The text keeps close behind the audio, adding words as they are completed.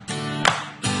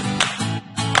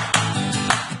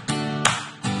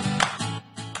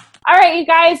right, you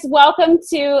guys, welcome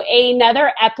to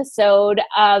another episode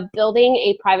of Building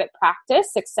a Private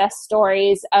Practice, Success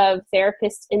Stories of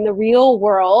Therapists in the Real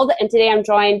World. And today I'm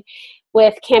joined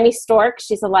with Cami Storck.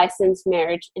 She's a licensed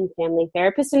marriage and family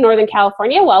therapist in Northern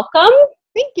California. Welcome.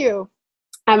 Thank you.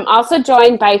 I'm also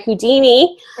joined by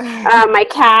Houdini, my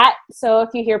cat. So if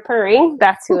you hear purring,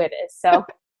 that's who it is. So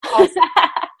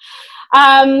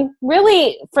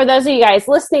really, for those of you guys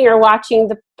listening or watching,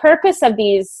 the purpose of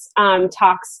these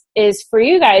talks is for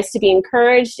you guys to be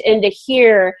encouraged and to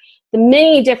hear the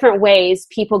many different ways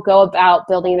people go about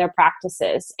building their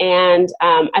practices. And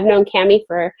I've known Cami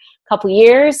for a couple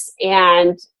years,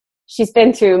 and she's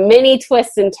been through many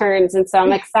twists and turns. And so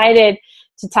I'm excited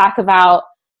to talk about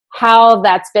how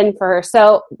that's been for her.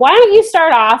 So why don't you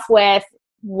start off with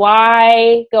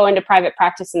why go into private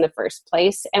practice in the first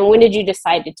place, and when did you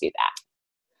decide to do that?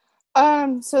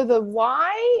 So the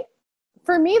why,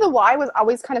 for me, the why was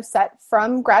always kind of set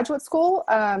from graduate school.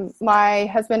 My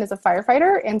husband is a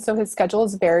firefighter, and so his schedule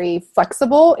is very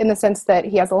flexible in the sense that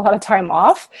he has a lot of time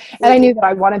off. And I knew that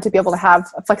I wanted to be able to have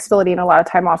flexibility and a lot of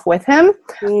time off with him.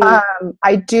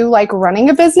 I do like running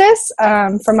a business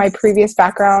from my previous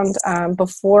background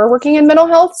before working in mental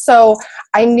health. So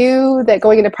I knew that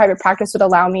going into private practice would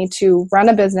allow me to run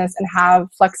a business and have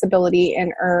flexibility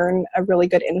and earn a really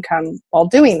good income while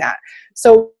doing that.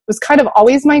 So it was kind of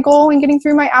always my goal in getting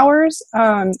through my hours.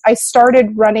 I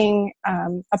started running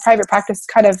a private practice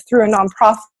kind of through a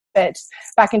nonprofit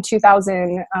back in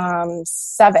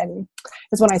 2007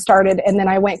 is when I started. And then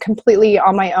I went completely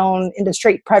on my own into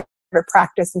straight private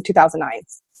practice in 2009.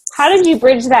 How did you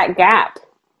bridge that gap?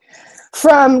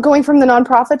 From going from the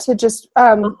nonprofit to just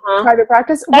private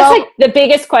practice? That's like the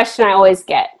biggest question I always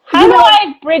get. How do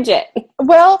I bridge it?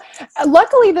 Well,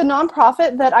 luckily the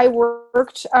nonprofit that I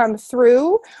worked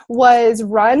through was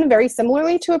run very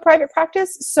similarly to a private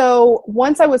practice. So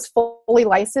once I was fully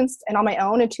licensed and on my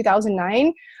own in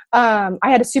 2009, I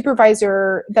had a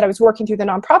supervisor that I was working through the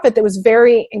nonprofit that was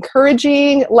very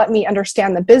encouraging, let me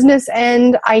understand the business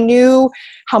end. I knew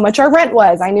how much our rent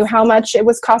was. I knew how much it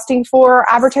was costing for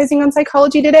advertising on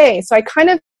Psychology Today. So I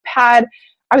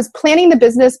was planning the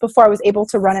business before I was able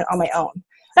to run it on my own.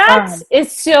 That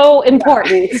is so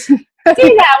important. Say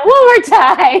that one more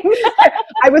time.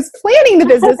 I was planning the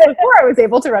business before I was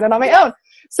able to run it on my own.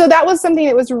 So that was something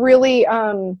that was really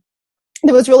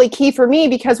key for me,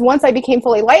 because once I became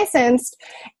fully licensed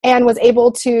and was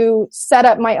able to set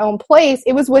up my own place,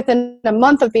 it was within a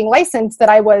month of being licensed that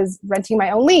I was renting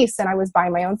my own lease and I was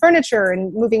buying my own furniture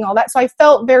and moving all that. So I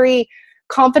felt very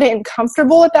confident and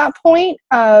comfortable at that point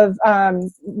of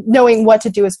knowing what to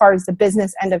do as far as the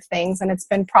business end of things. And it's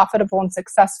been profitable and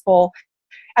successful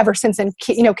ever since, and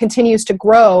continues to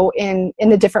grow in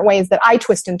the different ways that I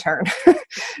twist and turn.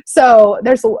 So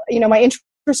there's, my interests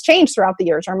change throughout the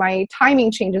years, or my timing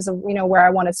changes of, where I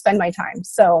want to spend my time.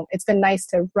 So it's been nice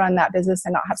to run that business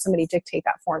and not have somebody dictate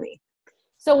that for me.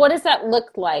 So what does that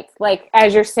look like? Like,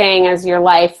 as you're saying, as your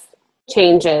life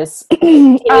changes,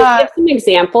 can you give some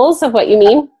examples of what you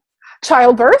mean?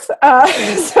 Childbirth.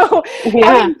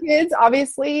 Having kids,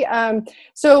 obviously.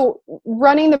 So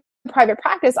running the private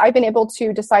practice, I've been able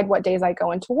to decide what days I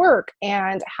go into work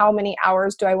and how many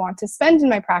hours do I want to spend in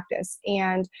my practice.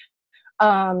 And,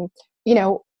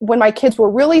 when my kids were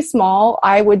really small,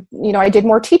 I did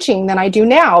more teaching than I do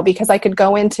now, because I could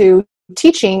go into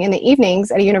teaching in the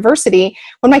evenings at a university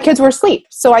when my kids were asleep.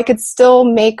 So I could still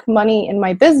make money in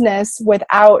my business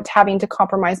without having to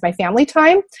compromise my family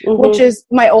time, which is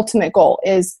my ultimate goal.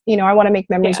 Is, I want to make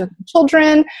memories with my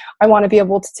children. I want to be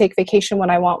able to take vacation when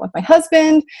I want with my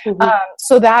husband.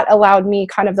 So that allowed me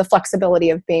kind of the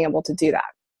flexibility of being able to do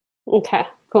that. Okay,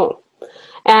 cool.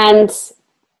 And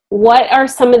what are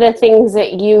some of the things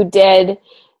that you did,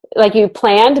 like you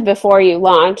planned before you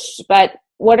launched, but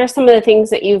what are some of the things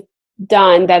that you've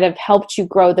done that have helped you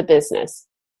grow the business?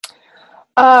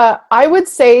 I would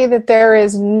say that there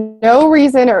is no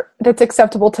reason that's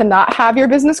acceptable to not have your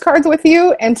business cards with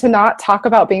you and to not talk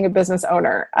about being a business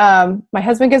owner. My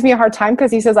husband gives me a hard time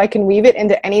because he says I can weave it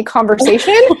into any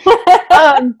conversation.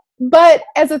 But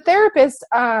as a therapist,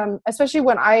 especially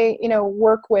when I,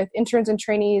 work with interns and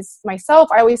trainees myself,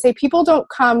 I always say people don't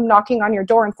come knocking on your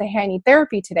door and say, hey, I need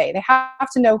therapy today. They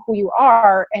have to know who you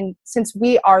are. And since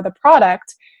we are the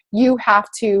product, you have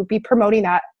to be promoting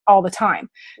that all the time.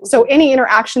 So any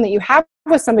interaction that you have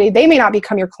with somebody, they may not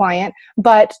become your client,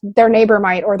 but their neighbor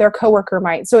might, or their coworker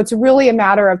might. So it's really a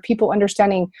matter of people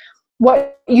understanding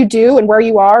what you do and where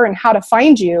you are and how to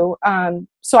find you.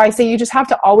 So I say you just have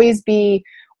to always be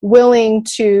willing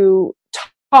to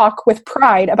talk with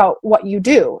pride about what you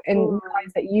do and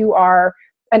realize that you are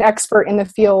an expert in the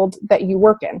field that you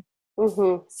work in.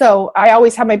 Mm-hmm. So I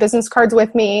always have my business cards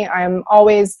with me. I'm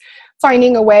always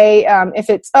finding a way, if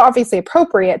it's obviously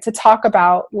appropriate, to talk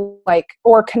about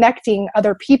or connecting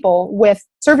other people with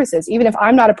services. Even if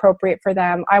I'm not appropriate for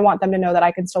them, I want them to know that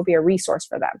I can still be a resource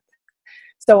for them.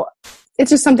 So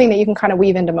it's just something that you can kind of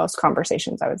weave into most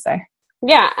conversations, I would say.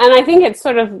 Yeah. And I think it's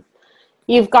sort of,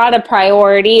 you've got a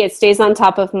priority. It stays on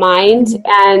top of mind,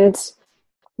 and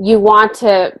you want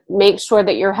to make sure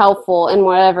that you're helpful in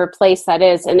whatever place that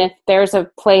is. And if there's a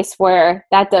place where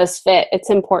that does fit,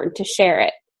 it's important to share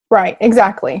it. Right.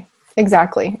 Exactly.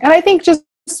 And I think just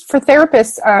for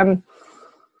therapists,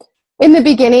 in the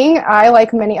beginning, I,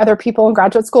 like many other people in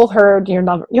graduate school, heard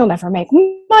you'll never make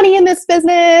money in this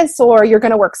business, or you're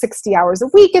going to work 60 hours a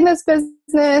week in this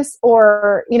business,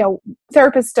 or,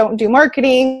 therapists don't do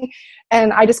marketing.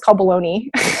 And I just call baloney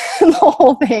the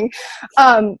whole thing.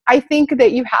 I think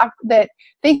that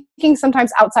thinking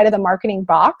sometimes outside of the marketing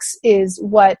box is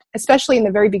what, especially in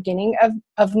the very beginning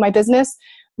of my business,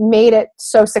 made it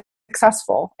so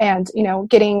successful. And,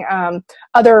 getting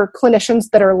other clinicians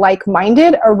that are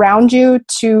like-minded around you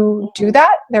to do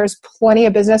that. There's plenty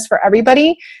of business for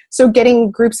everybody. So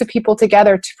getting groups of people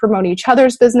together to promote each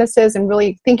other's businesses and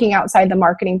really thinking outside the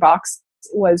marketing box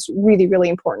was really, really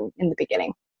important in the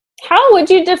beginning. How would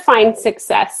you define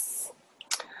success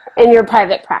in your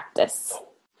private practice?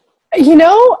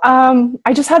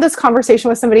 I just had this conversation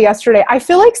with somebody yesterday. I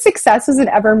feel like success is an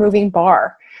ever-moving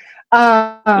bar.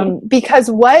 Because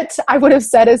what I would have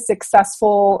said is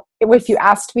successful if you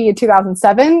asked me in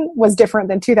 2007 was different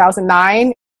than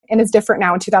 2009 and is different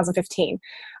now in 2015.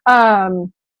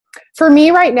 For me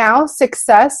right now,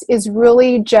 success is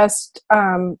really just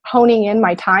honing in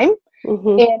my time.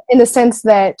 Mm-hmm. In the sense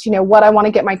that, what I want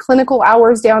to get my clinical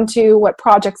hours down to, what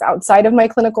projects outside of my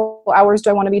clinical hours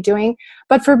do I want to be doing.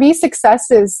 But for me,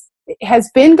 success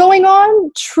has been going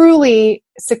on truly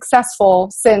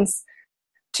successful since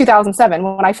 2007,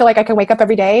 when I feel like I can wake up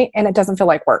every day and it doesn't feel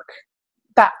like work.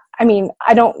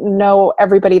 I don't know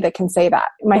everybody that can say that.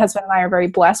 My husband and I are very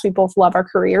blessed. We both love our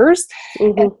careers.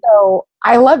 Mm-hmm. And so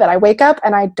I love it. I wake up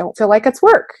and I don't feel like it's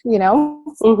work,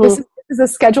 Mm-hmm. This is a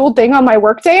scheduled thing on my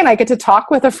work day, and I get to talk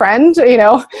with a friend,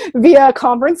 via a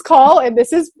conference call, and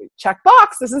this is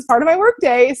checkbox. This is part of my work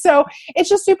day. So it's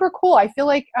just super cool. I feel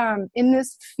like in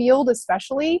this field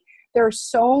especially, there are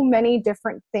so many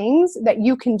different things that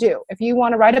you can do. If you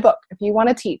want to write a book, if you want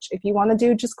to teach, if you want to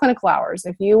do just clinical hours,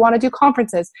 if you want to do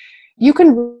conferences, you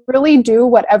can really do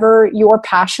whatever you're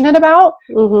passionate about.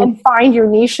 Mm-hmm. And find your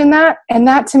niche in that. And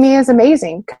that to me is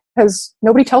amazing, because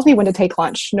nobody tells me when to take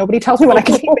lunch. Nobody tells me when I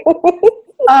can take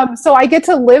so I get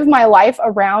to live my life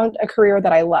around a career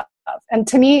that I love. And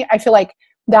to me, I feel like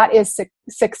that is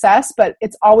success, but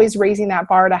it's always raising that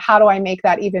bar to how do I make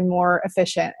that even more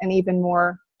efficient and even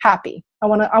more happy. I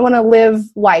want to live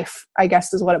life, I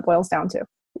guess, is what it boils down to.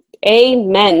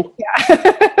 Amen.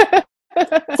 Yeah.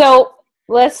 So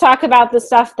let's talk about the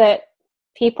stuff that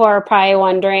people are probably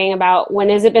wondering about. When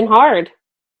has it been hard?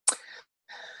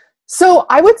 So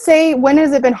I would say, when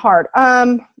has it been hard?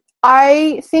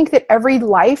 I think that every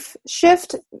life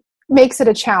shift makes it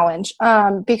a challenge,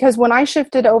 because when I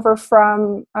shifted over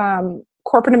from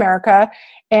corporate America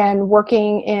and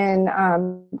working in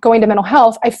going to mental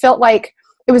health, I felt like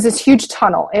it was this huge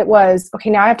tunnel. It was,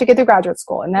 okay, now I have to get through graduate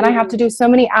school, and then I have to do so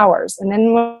many hours. And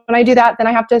then when I do that, then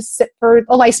I have to sit for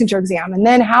a licensure exam. And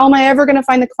then how am I ever going to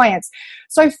find the clients?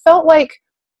 So I felt like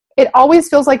it always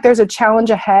feels like there's a challenge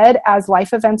ahead as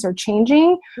life events are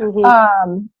changing.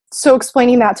 Mm-hmm. So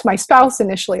explaining that to my spouse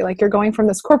initially, like, you're going from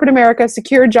this corporate America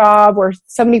secure job where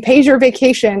somebody pays your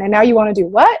vacation, and now you want to do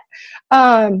what?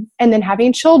 And then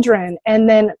having children, and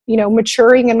then,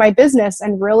 maturing in my business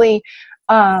and really,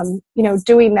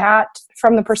 doing that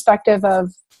from the perspective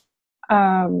of,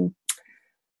 that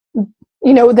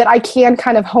I can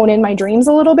kind of hone in my dreams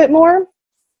a little bit more.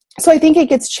 So I think it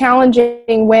gets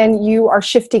challenging when you are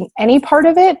shifting any part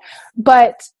of it,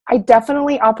 but I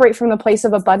definitely operate from the place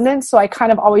of abundance. So I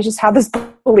kind of always just have this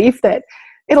belief that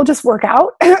it'll just work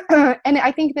out. And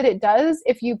I think that it does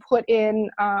if you put in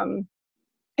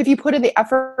the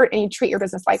effort and you treat your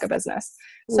business like a business.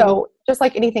 Mm-hmm. So just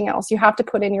like anything else, you have to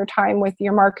put in your time with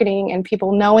your marketing and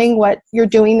people knowing what you're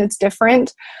doing that's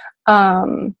different.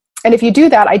 And if you do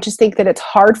that, I just think that it's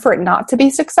hard for it not to be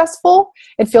successful.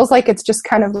 It feels like it's just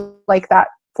kind of like that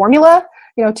formula,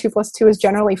 2 + 2 is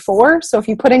generally 4. So if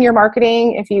you put in your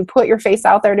marketing, if you put your face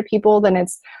out there to people, then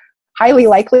it's highly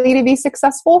likely to be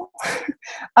successful.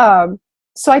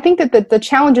 So I think that the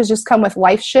challenges just come with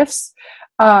life shifts.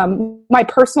 My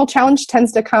personal challenge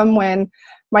tends to come when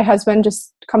my husband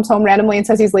just comes home randomly and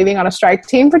says he's leaving on a strike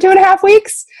team for 2.5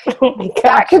 weeks. Oh my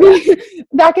God.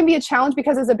 That can be a challenge,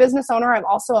 because as a business owner, I'm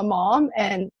also a mom.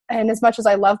 And as much as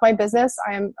I love my business,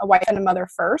 I am a wife and a mother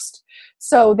first.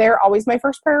 So they're always my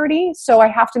first priority. So I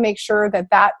have to make sure that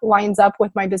that lines up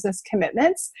with my business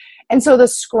commitments. And so the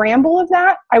scramble of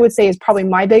that, I would say, is probably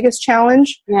my biggest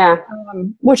challenge. Yeah.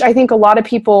 Which I think a lot of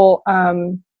people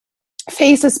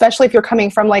face, especially if you're coming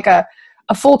from like a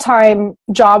full-time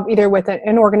job, either with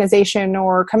an organization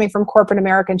or coming from corporate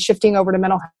America and shifting over to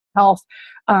mental health.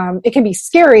 It can be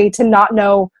scary to not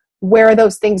know where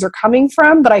those things are coming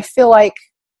from, but I feel like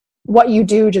what you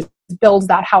do just builds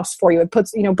that house for you. It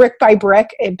puts, brick by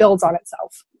brick, it builds on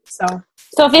itself. So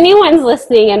if anyone's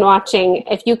listening and watching,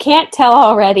 if you can't tell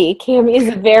already, Cami is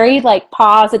a very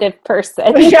positive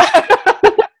person. Yeah.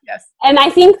 Yes. And I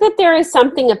think that there is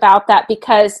something about that,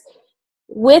 because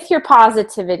with your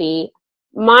positivity,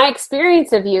 my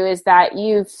experience of you is that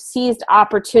you've seized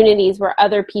opportunities where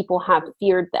other people have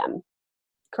feared them.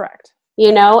 Correct.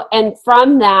 And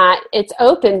from that, it's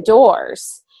opened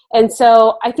doors. And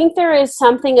so I think there is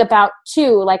something about,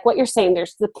 too, like what you're saying,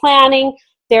 there's the planning,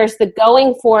 there's the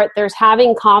going for it, there's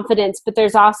having confidence, but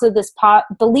there's also this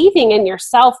believing in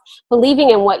yourself, believing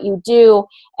in what you do,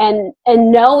 and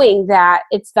knowing that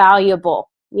it's valuable,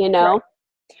 Right.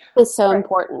 It's so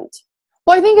important.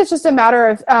 Well, I think it's just a matter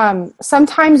of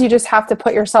sometimes you just have to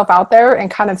put yourself out there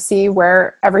and kind of see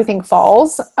where everything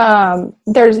falls.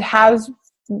 There's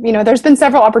been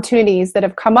several opportunities that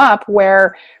have come up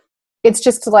where it's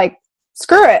just like,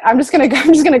 screw it, I'm just gonna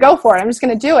go for it. I'm just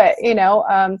gonna do it.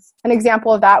 An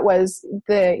example of that was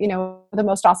the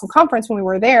Most Awesome Conference when we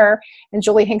were there, and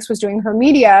Julie Hanks was doing her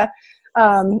media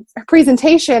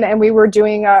presentation, and we were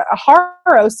doing a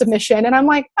HARO submission, and I'm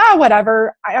like,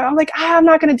 whatever. I'm like, I'm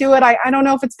not going to do it. I don't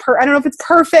know if it's I don't know if it's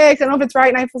perfect. I don't know if it's right.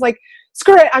 And I was like,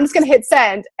 screw it. I'm just going to hit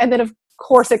send. And then of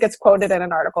course it gets quoted in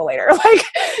an article later.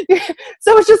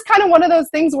 So it's just kind of one of those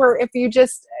things where if you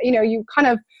just, you kind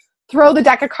of throw the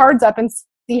deck of cards up and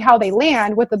see how they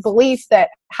land, with the belief that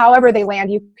however they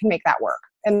land, you can make that work.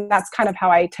 And that's kind of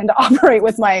how I tend to operate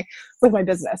with my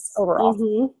business overall.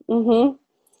 Mm-hmm. Mm-hmm.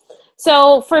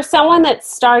 So for someone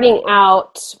that's starting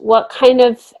out, what kind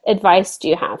of advice do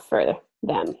you have for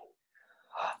them?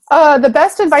 The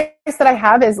best advice that I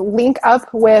have is link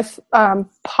up with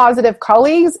positive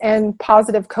colleagues and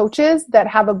positive coaches that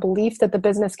have a belief that the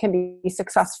business can be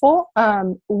successful.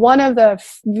 One of the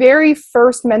very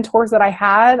first mentors that I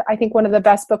had, I think one of the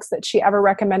best books that she ever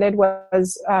recommended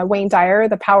was Wayne Dyer,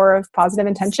 The Power of Positive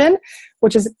Intention,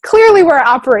 which is clearly where I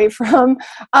operate from.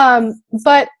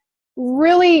 But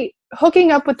really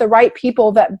hooking up with the right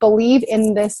people that believe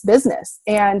in this business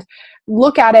and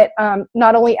look at it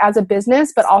not only as a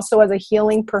business, but also as a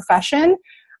healing profession.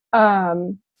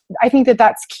 I think that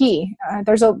that's key.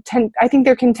 I think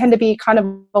there can tend to be kind of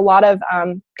a lot of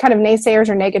kind of naysayers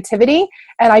or negativity.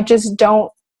 And I just don't,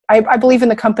 I believe in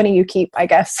the company you keep, I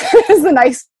guess, is the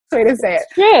nice way to say it.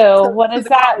 True. So, what is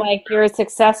that? Like, you're as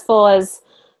successful as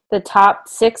the top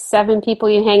 6-7 people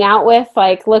you hang out with?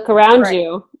 Like, look around right.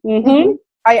 you. Mm-hmm. Mm-hmm.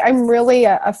 I'm really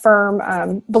a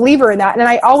firm believer in that. And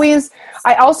I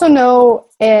also know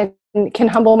and can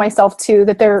humble myself too,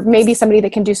 that there may be somebody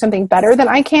that can do something better than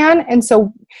I can. And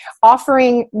so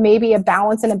offering maybe a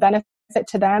balance and a benefit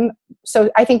to them.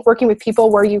 So I think working with people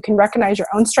where you can recognize your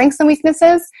own strengths and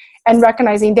weaknesses and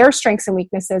recognizing their strengths and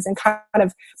weaknesses and kind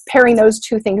of pairing those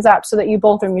two things up so that you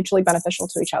both are mutually beneficial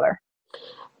to each other.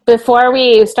 Before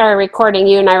we started recording,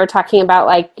 you and I were talking about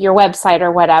like your website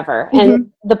or whatever. Mm-hmm.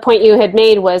 And the point you had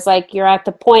made was like, you're at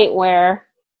the point where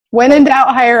when in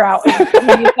doubt, hire out.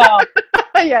 You go.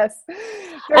 Yes.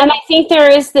 And I think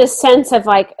there is this sense of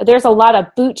like, there's a lot of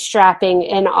bootstrapping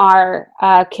in our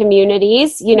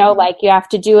communities, like you have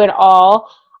to do it all.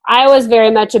 I was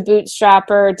very much a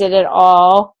bootstrapper, did it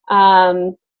all.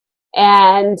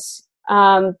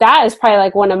 That is probably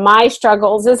like one of my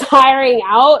struggles is hiring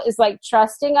out, is like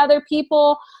trusting other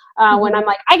people when I'm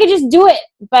like, I could just do it.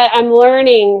 But I'm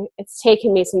learning, it's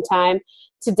taken me some time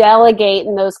to delegate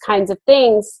and those kinds of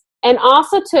things. And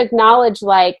also to acknowledge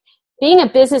like being a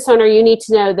business owner, you need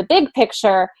to know the big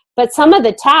picture, but some of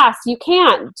the tasks you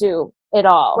can't do it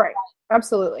all. Right.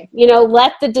 Absolutely.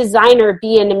 Let the designer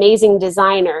be an amazing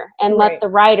designer and let the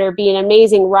writer be an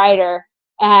amazing writer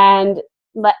and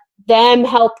let them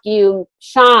help you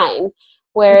shine,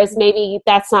 whereas maybe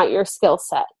that's not your skill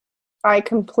set. I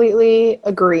completely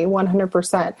agree,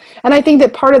 100%. And I think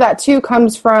that part of that too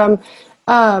comes from,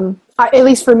 at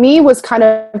least for me, was kind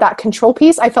of that control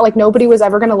piece. I felt like nobody was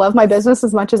ever going to love my business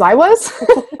as much as I was.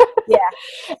 Yeah.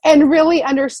 And really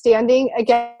understanding,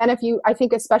 again, I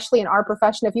think especially in our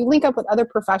profession, if you link up with other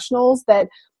professionals that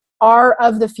are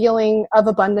of the feeling of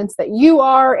abundance that you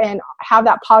are and have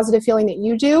that positive feeling that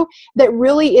you do, that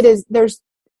really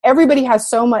everybody has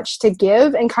so much to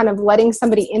give, and kind of letting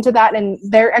somebody into that and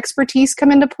their expertise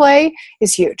come into play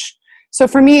is huge. So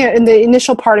for me, in the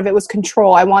initial part of it was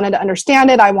control. I wanted to understand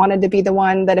it. I wanted to be the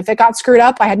one that if it got screwed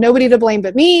up, I had nobody to blame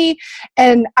but me.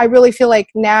 And I really feel like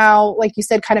now, like you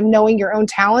said, kind of knowing your own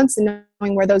talents and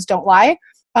knowing where those don't lie.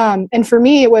 And for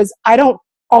me, it was, I don't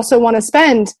also want to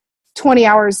spend 20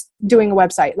 hours doing a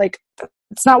website. Like,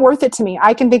 it's not worth it to me.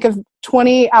 I can think of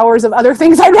 20 hours of other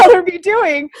things I'd rather be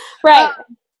doing. Right.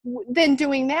 Than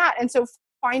doing that. And so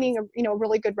finding a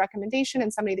really good recommendation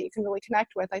and somebody that you can really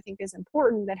connect with, I think is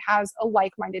important, that has a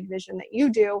like-minded vision that you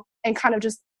do, and kind of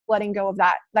just letting go of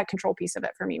that control piece of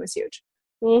it for me was huge.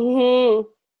 Mm-hmm.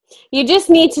 You just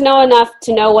need to know enough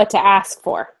to know what to ask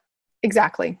for.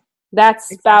 Exactly.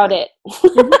 That's about it.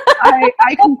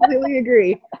 I completely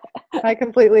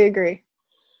agree.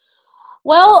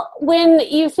 Well, when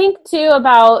you think too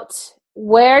about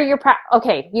where you're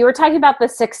okay, you were talking about the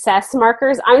success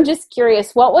markers. I'm just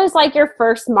curious, what was like your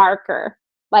first marker?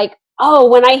 Like, oh,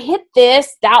 when I hit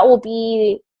this, that will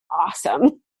be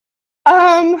awesome.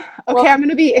 Okay, well, I'm going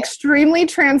to be extremely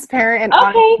transparent and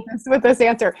honest with this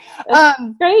answer.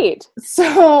 Great.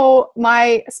 So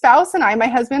my spouse and my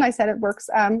husband, I said it works.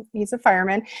 He's a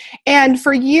fireman, and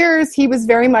for years he was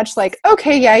very much like,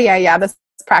 okay, yeah, this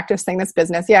practice thing, this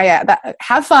business,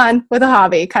 have fun with a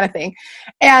hobby kind of thing.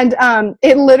 And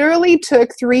it literally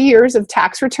took 3 years of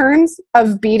tax returns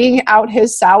of beating out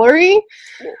his salary,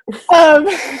 of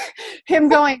him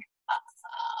going,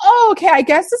 oh, okay, I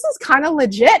guess this is kind of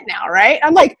legit now, right?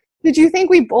 I'm like, did you think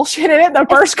we bullshitted it the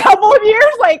first couple of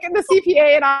years? Like, the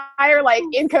CPA and I are like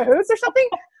in cahoots or something?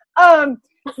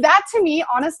 That to me,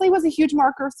 honestly, was a huge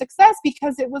marker of success,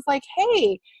 because it was like,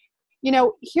 hey,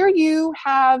 here you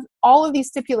have all of these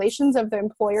stipulations of the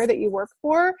employer that you work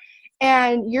for,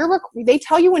 and they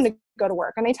tell you when to go to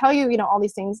work, and they tell you, all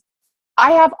these things.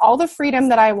 I have all the freedom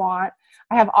that I want.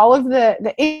 I have all of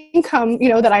the income,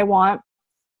 that I want,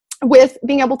 with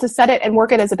being able to set it and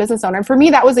work it as a business owner. And for me,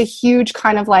 that was a huge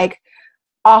kind of like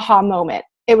aha moment.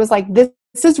 It was like, this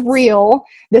is real.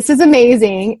 This is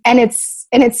amazing. And it's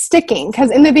sticking. Because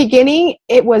in the beginning,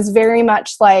 it was very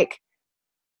much like,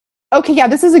 okay, yeah,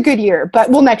 this is a good year,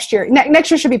 but next year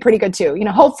should be pretty good too,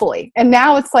 hopefully. And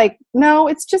now it's like, no,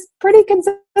 it's just pretty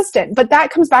consistent. But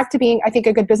that comes back to being, I think,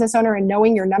 a good business owner and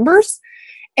knowing your numbers,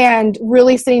 and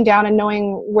really sitting down and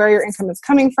knowing where your income is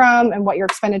coming from and what your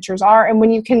expenditures are. And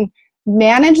when you can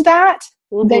manage that,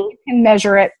 then you can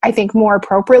measure it, I think, more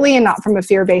appropriately and not from a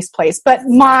fear-based place. But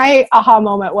my aha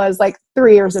moment was like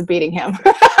 3 years of beating him.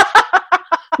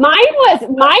 Mine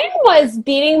was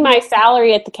beating my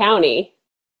salary at the county.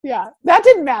 Yeah, that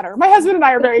didn't matter. My husband and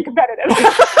I are very competitive.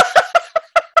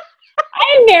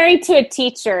 I'm married to a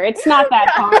teacher. It's not that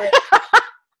hard.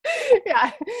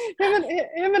 Yeah,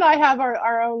 him and I have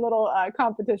our own little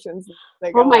competitions.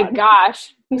 Oh my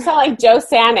gosh, you sound like Joe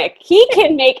Sanic. He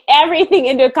can make everything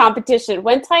into a competition.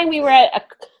 One time we were at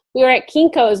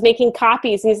Kinko's making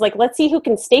copies, and he's like, "Let's see who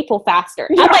can staple faster."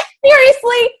 Yeah. I'm like,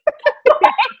 seriously?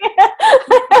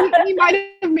 He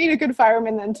might have made a good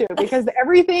fireman then too, because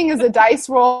everything is a dice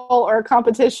roll or a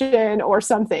competition or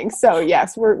something. So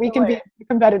yes, we can be a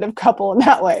competitive couple in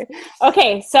that way.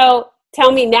 Okay, so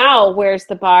tell me now, where's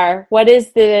the bar? What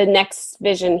is the next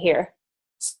vision here?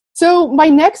 So my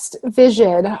next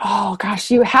vision, oh gosh,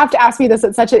 you have to ask me this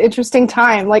at such an interesting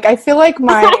time. Like, I feel like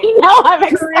I'm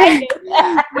excited.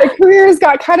 My career's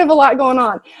got kind of a lot going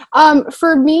on.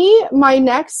 For me, my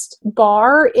next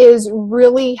bar is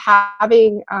really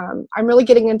having, I'm really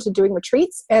getting into doing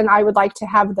retreats, and I would like to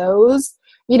have those,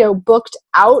 booked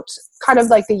out kind of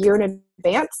like the year in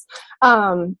advance.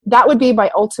 That would be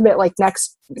my ultimate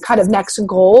next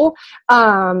goal.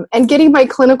 And getting my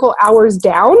clinical hours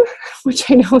down,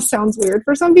 which I know sounds weird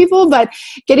for some people, but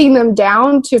getting them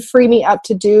down to free me up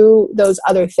to do those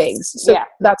other things. So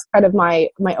that's kind of my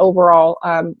overall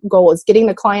goal, is getting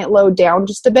the client load down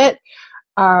just a bit.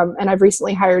 And I've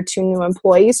recently hired 2 new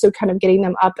employees, so kind of getting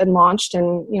them up and launched,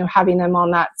 and having them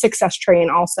on that success train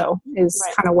also is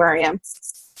kind of where I am.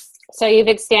 So you've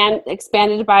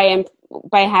expanded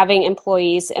by having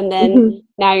employees, and then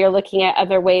now you're looking at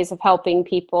other ways of helping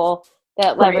people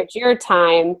that leverage your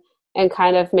time and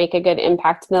kind of make a good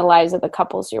impact in the lives of the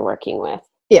couples you're working with.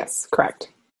 Yes,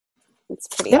 correct. It's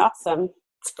pretty awesome.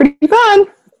 It's pretty fun.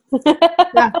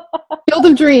 Yeah. Field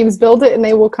of dreams, build it and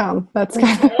they will come. That's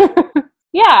kind of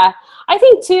Yeah. I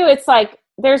think too, it's like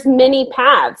there's many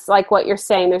paths, like what you're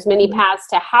saying. There's many paths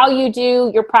to how you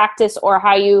do your practice or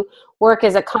how you work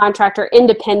as a contractor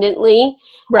independently.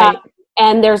 Right.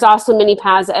 And there's also many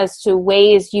paths as to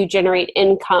ways you generate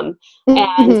income.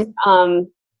 And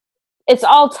it's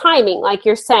all timing, like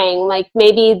you're saying. Like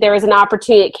maybe there was an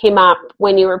opportunity that came up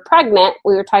when you were pregnant.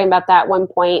 We were talking about that at one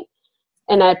point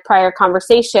in a prior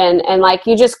conversation, and like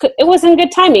you just it wasn't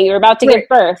good timing. You were about to give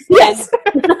birth. Yes.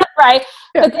 And, right.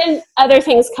 Yeah. But then other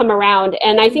things come around.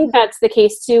 And I think that's the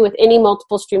case too with any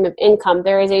multiple stream of income.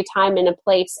 There is a time and a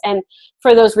place. And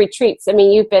for those retreats, I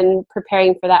mean, you've been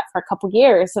preparing for that for a couple of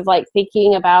years of like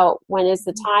thinking about when is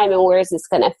the time and where is this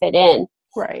going to fit in.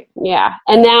 Right. Yeah.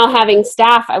 And now having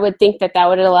staff, I would think that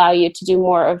would allow you to do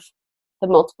more of the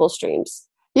multiple streams.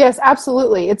 Yes,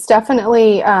 absolutely. It's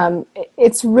definitely,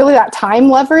 it's really that time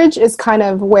leverage is kind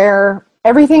of where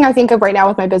everything I think of right now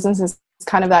with my business is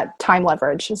kind of that time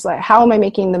leverage. It's like, how am I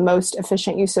making the most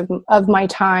efficient use of my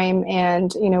time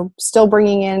and, still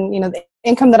bringing in, the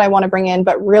income that I want to bring in,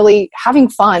 but really having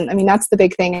fun. I mean, that's the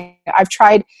big thing. I've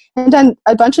tried and done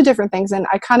a bunch of different things, and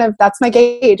that's my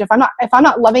gauge. If I'm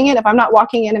not loving it, if I'm not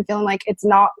walking in and feeling like it's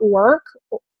not work,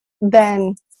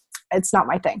 then it's not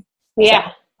my thing.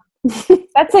 Yeah. So.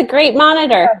 That's a great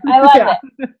monitor. I love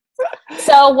it.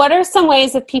 So what are some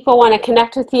ways if people want to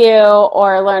connect with you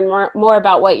or learn more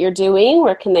about what you're doing?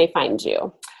 Where can they find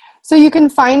you? So you can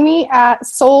find me at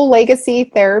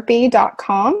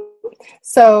soullegacytherapy.com.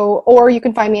 Or you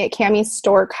can find me at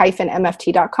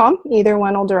camystorck-mft.com. Either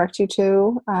one will direct you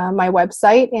to my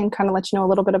website and kind of let you know a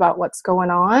little bit about what's going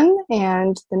on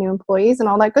and the new employees and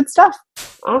all that good stuff.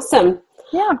 Awesome.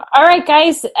 Yeah. All right,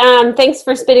 guys. Thanks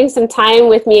for spending some time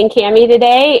with me and Cami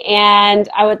today. And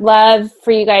I would love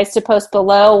for you guys to post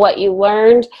below what you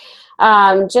learned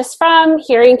just from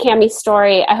hearing Cami's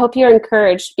story. I hope you're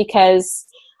encouraged because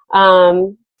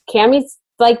Cami's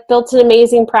built an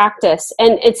amazing practice,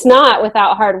 and it's not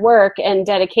without hard work and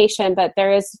dedication, but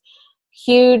there is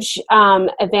huge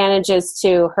advantages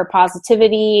to her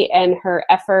positivity and her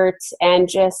efforts and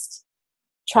just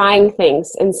trying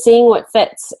things and seeing what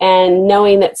fits and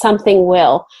knowing that something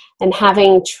will and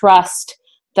having trust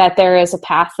that there is a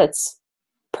path that's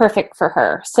perfect for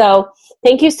her. So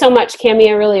thank you so much, Cami.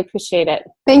 I really appreciate it.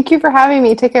 Thank you for having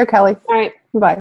me. Take care, Kelly. All right. Bye.